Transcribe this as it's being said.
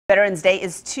Veterans Day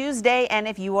is Tuesday, and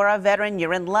if you are a veteran,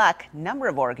 you're in luck. A number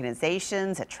of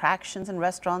organizations, attractions, and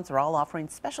restaurants are all offering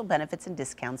special benefits and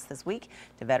discounts this week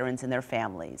to veterans and their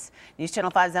families. News Channel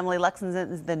 5's Emily Luxon's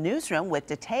in the newsroom with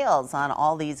details on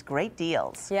all these great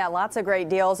deals. Yeah, lots of great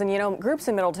deals. And you know, groups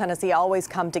in Middle Tennessee always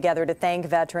come together to thank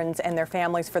veterans and their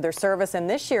families for their service, and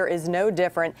this year is no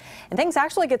different. And things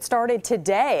actually get started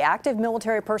today. Active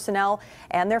military personnel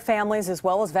and their families, as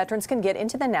well as veterans, can get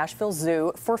into the Nashville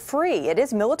Zoo for free. It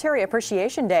is Military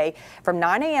Appreciation Day from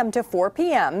 9 a.m. to 4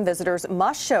 p.m. Visitors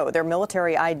must show their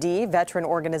military ID, veteran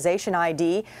organization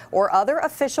ID, or other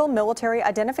official military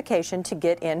identification to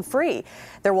get in free.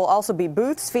 There will also be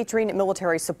booths featuring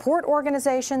military support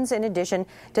organizations in addition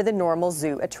to the normal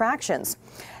zoo attractions.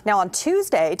 Now on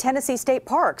Tuesday, Tennessee State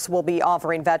Parks will be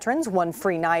offering veterans one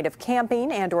free night of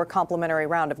camping and or complimentary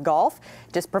round of golf.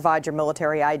 Just provide your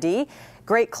military ID.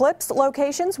 Great Clips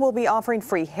locations will be offering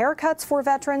free haircuts for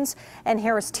veterans, and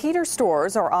Harris Teeter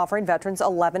stores are offering veterans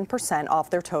 11% off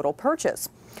their total purchase.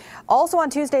 Also on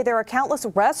Tuesday, there are countless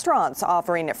restaurants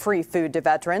offering free food to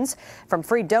veterans, from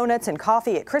free donuts and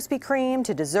coffee at Krispy Kreme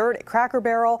to dessert at Cracker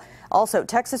Barrel. Also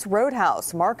Texas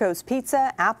Roadhouse, Marco's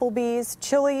Pizza, Applebee's,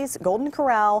 Chili's, Golden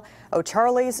Corral,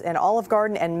 O'Charley's, and Olive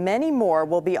Garden, and many more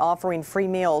will be offering free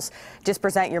meals. Just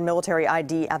present your military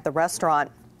ID at the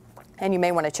restaurant. And you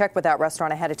may want to check with that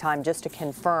restaurant ahead of time just to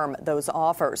confirm those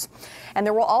offers. And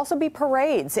there will also be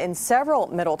parades in several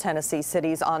Middle Tennessee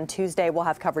cities on Tuesday. We'll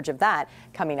have coverage of that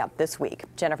coming up this week.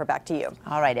 Jennifer, back to you.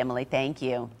 All right, Emily, thank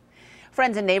you.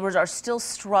 Friends and neighbors are still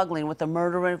struggling with the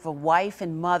murder of a wife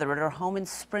and mother at her home in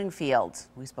Springfield.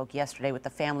 We spoke yesterday with the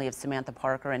family of Samantha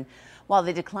Parker, and while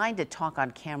they declined to talk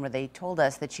on camera, they told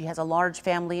us that she has a large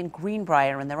family in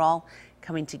Greenbrier, and they're all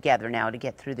coming together now to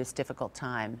get through this difficult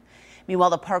time.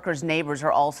 Meanwhile, the Parkers' neighbors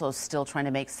are also still trying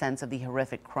to make sense of the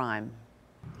horrific crime.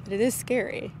 But it is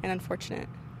scary and unfortunate,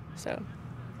 so.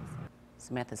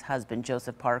 Samantha's husband,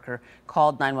 Joseph Parker,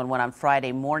 called 911 on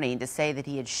Friday morning to say that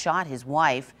he had shot his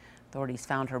wife. Authorities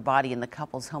found her body in the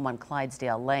couple's home on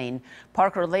Clydesdale Lane.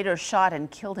 Parker later shot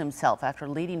and killed himself after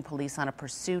leading police on a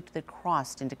pursuit that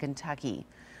crossed into Kentucky.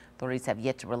 Authorities have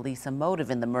yet to release a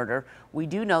motive in the murder. We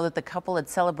do know that the couple had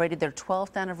celebrated their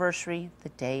 12th anniversary the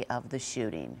day of the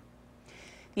shooting.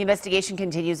 The investigation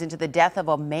continues into the death of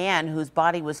a man whose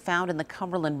body was found in the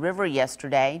Cumberland River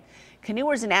yesterday.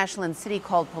 Canoers in Ashland City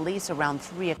called police around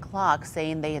 3 o'clock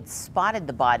saying they had spotted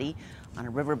the body on a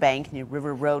riverbank near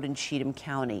River Road in Cheatham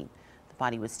County. The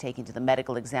body was taken to the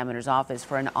medical examiner's office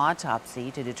for an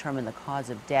autopsy to determine the cause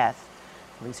of death.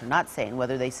 Police are not saying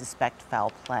whether they suspect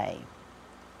foul play.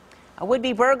 A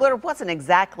would-be burglar wasn't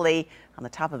exactly on the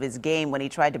top of his game when he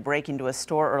tried to break into a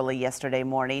store early yesterday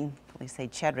morning. Police say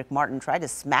Chadrick Martin tried to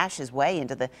smash his way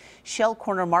into the Shell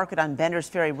Corner Market on Benders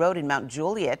Ferry Road in Mount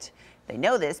Juliet. They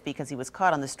know this because he was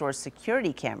caught on the store's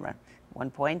security camera. At one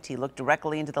point, he looked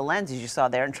directly into the lens, as you saw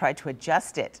there, and tried to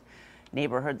adjust it. A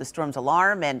neighbor heard the storm's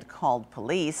alarm and called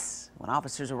police. When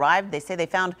officers arrived, they say they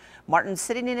found Martin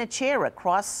sitting in a chair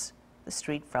across the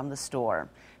street from the store.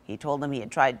 He told them he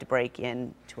had tried to break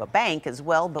into a bank as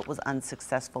well, but was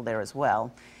unsuccessful there as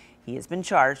well. He has been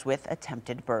charged with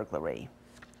attempted burglary.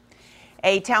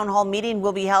 A town hall meeting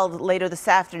will be held later this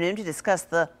afternoon to discuss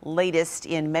the latest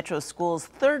in Metro School's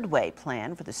third way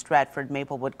plan for the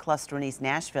Stratford-Maplewood cluster in East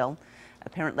Nashville. A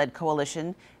parent-led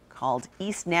coalition called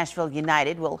East Nashville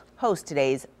United will host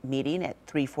today's meeting at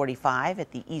 3:45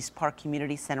 at the East Park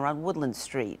Community Center on Woodland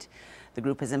Street. The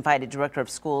group has invited Director of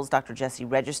Schools Dr. Jesse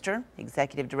Register,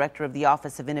 Executive Director of the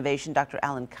Office of Innovation Dr.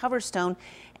 Alan Coverstone,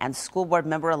 and School Board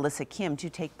member Alyssa Kim to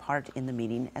take part in the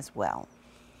meeting as well.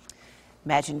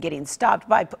 Imagine getting stopped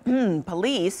by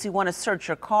police who want to search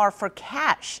your car for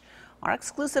cash. Our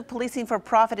exclusive Policing for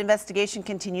Profit investigation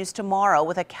continues tomorrow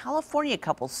with a California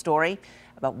couple's story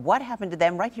about what happened to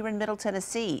them right here in Middle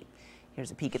Tennessee.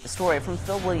 Here's a peek at the story from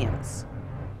Phil Williams.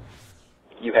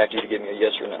 You have to give me a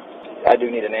yes or no. I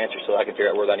do need an answer so I can figure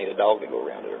out whether I need a dog to go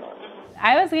around it or not.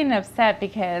 I was getting upset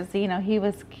because, you know, he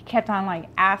kept on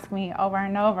asking me over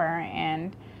and over,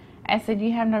 and I said,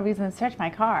 you have no reason to search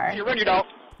my car. You run your dog.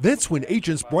 That's when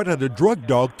agents brought out a drug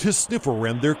dog to sniff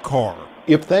around their car.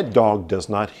 If that dog does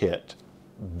not hit,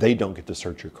 they don't get to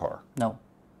search your car. No.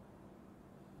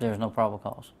 There's no probable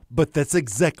cause. But that's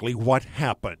exactly what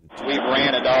happened. We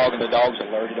ran a dog and the dog's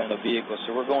alerted on the vehicle,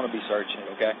 so we're going to be searching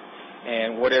it, okay?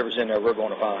 And whatever's in there, we're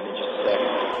going to find in just a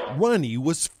second. Ronnie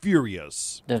was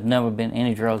furious. There's never been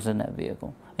any drugs in that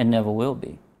vehicle, and never will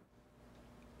be.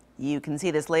 You can see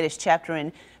this latest chapter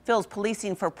in Phil's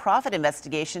Policing for Profit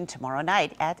investigation tomorrow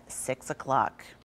night at 6 o'clock.